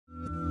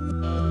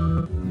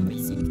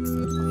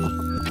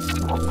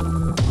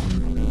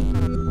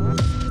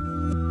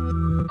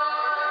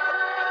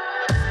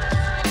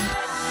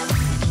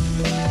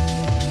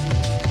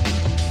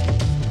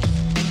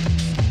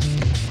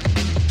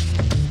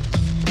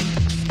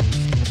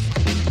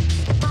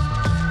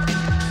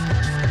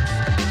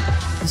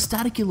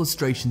Static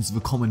illustrations of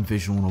a common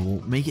visual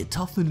novel make it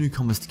tough for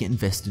newcomers to get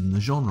invested in the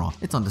genre.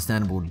 It's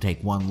understandable to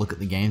take one look at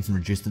the games and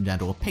reduce them down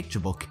to a picture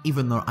book,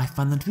 even though I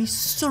find them to be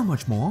so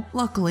much more.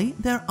 Luckily,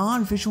 there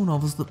are visual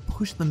novels that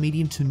push the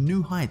medium to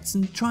new heights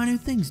and try new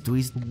things to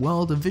ease the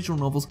world of visual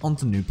novels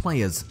onto new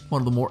players.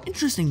 One of the more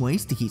interesting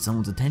ways to keep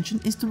someone's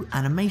attention is through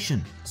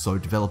animation. So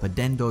developer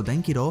Dendo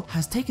Denkiro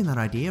has taken that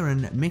idea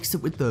and mixed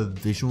it with the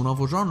visual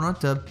novel genre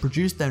to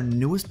produce their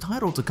newest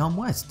title to come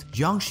west,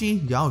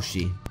 Jiangshi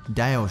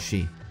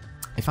Daoshi.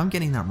 If I'm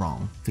getting that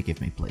wrong, forgive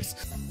me please.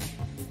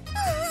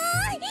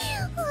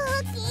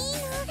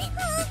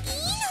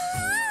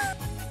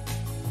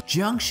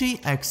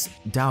 Jiangshi x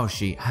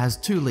Daoshi has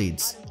two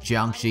leads,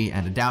 Jiangshi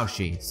and a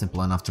Daoshi,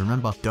 simple enough to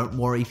remember. Don't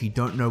worry if you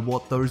don't know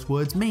what those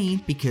words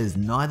mean, because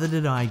neither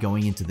did I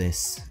going into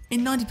this.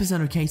 In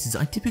 90% of cases,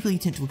 I typically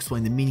tend to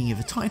explain the meaning of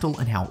a title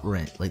and how it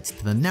relates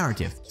to the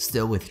narrative.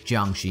 Still, with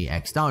Jiangshi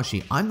x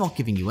Daoshi, I'm not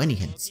giving you any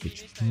hints,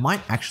 which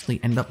might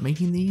actually end up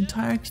making the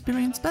entire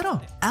experience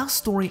better. Our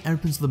story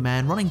opens with a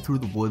man running through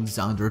the woods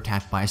under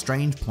attack by a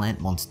strange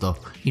plant monster.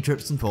 He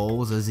trips and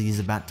falls as he is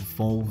about to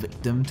fall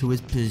victim to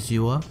his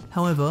pursuer.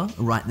 However,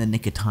 right in the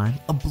nick of time,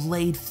 a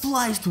blade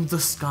flies through the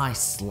sky,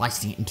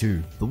 slicing it in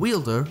two. The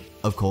wielder,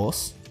 of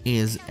course,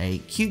 is a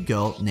cute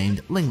girl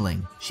named Ling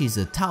Ling. She's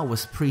a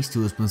Taoist priest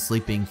who has been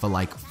sleeping for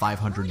like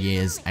 500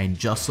 years and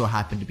just so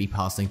happened to be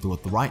passing through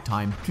at the right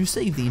time to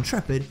save the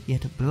intrepid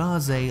yet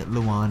blasé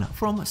Luan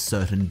from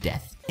certain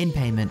death. In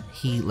payment,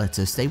 he lets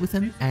her stay with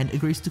him and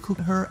agrees to cook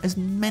her as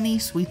many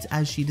sweets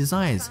as she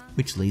desires,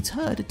 which leads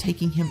her to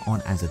taking him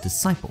on as a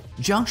disciple.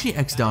 Jiangshi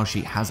x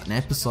Daoshi has an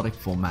episodic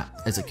format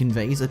as it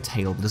conveys a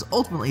tale that is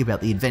ultimately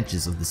about the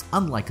adventures of this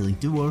unlikely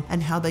duo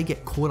and how they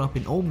get caught up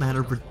in all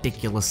manner of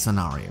ridiculous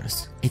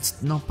scenarios.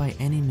 It's not by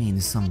any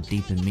means some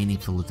deep and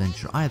meaningful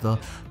adventure either,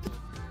 but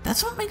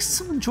that's what makes it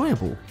so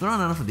enjoyable. There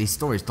aren't enough of these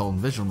stories told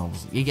in visual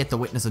novels. You get to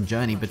witness a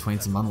journey between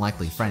some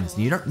unlikely friends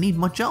and you don't need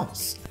much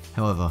else.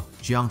 However,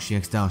 Jiangshi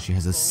x Daoshi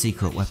has a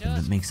secret weapon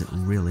that makes it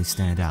really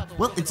stand out.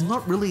 Well, it's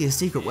not really a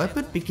secret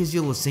weapon because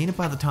you'll have seen it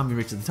by the time you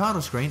reach the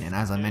title screen and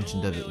as I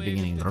mentioned at the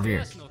beginning of the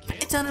review.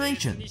 It's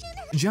animation.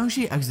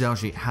 Jiangshi x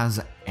Daoshi has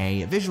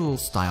a visual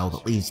style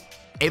that leaves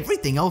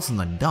everything else in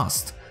the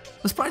dust.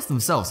 The sprites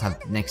themselves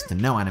have next to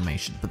no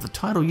animation, but the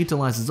title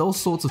utilizes all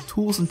sorts of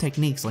tools and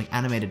techniques like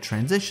animated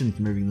transitions,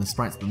 moving the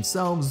sprites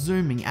themselves,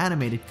 zooming,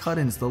 animated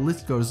cut-ins, the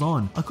list goes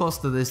on. Of course,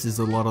 to this is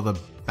a lot of the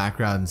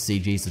background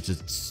CG such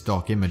as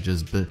stock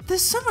images, but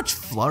there's so much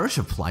flourish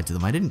applied to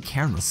them I didn't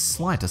care in the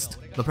slightest.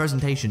 The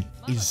presentation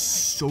is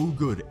so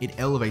good, it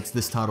elevates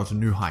this title to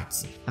new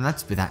heights, and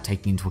that's without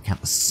taking into account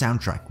the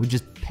soundtrack, which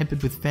is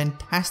peppered with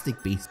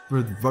fantastic beats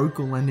with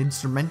vocal and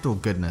instrumental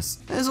goodness.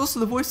 There's also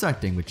the voice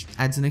acting, which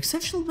adds an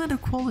exceptional amount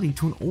of quality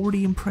to an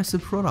already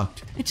impressive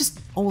product. It just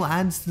all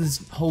adds to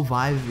this whole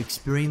vibe of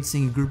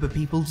experiencing a group of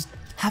people just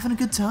having a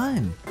good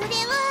time.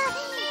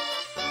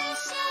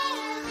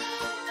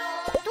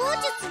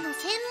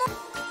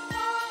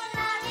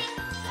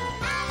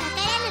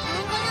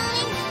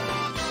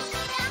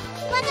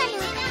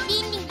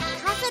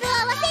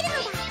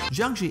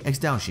 Jiangshi x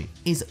Daoshi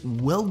is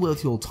well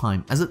worth your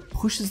time as it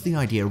pushes the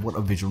idea of what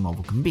a visual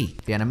novel can be.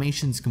 The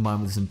animations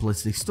combined with a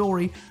simplistic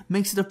story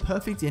makes it a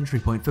perfect entry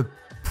point for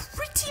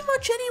pretty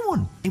much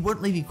anyone. It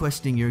won't leave you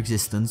questioning your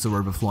existence or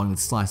overflowing with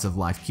slice of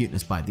life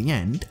cuteness by the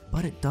end,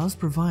 but it does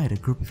provide a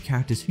group of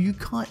characters who you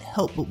can't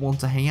help but want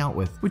to hang out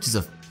with, which is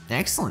an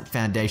excellent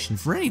foundation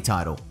for any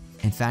title.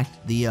 In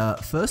fact, the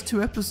first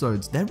two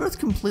episodes, they're both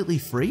completely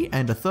free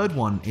and a third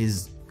one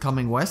is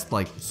coming west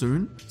like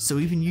soon, so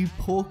even you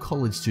poor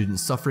college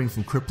students suffering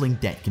from crippling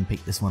debt can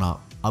pick this one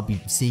up. I'll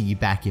be seeing you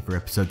back here for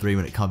episode 3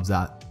 when it comes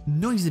out.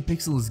 Noisy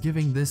Pixel is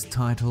giving this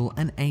title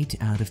an 8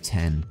 out of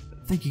 10.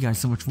 Thank you guys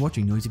so much for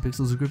watching. Noisy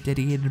Pixel is a group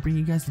dedicated to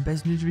bringing you guys the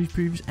best news, reviews,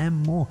 previews, and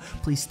more.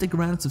 Please stick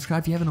around and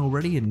subscribe if you haven't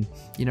already, and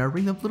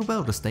ring the little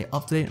bell to stay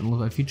up to date and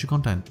look at future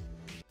content.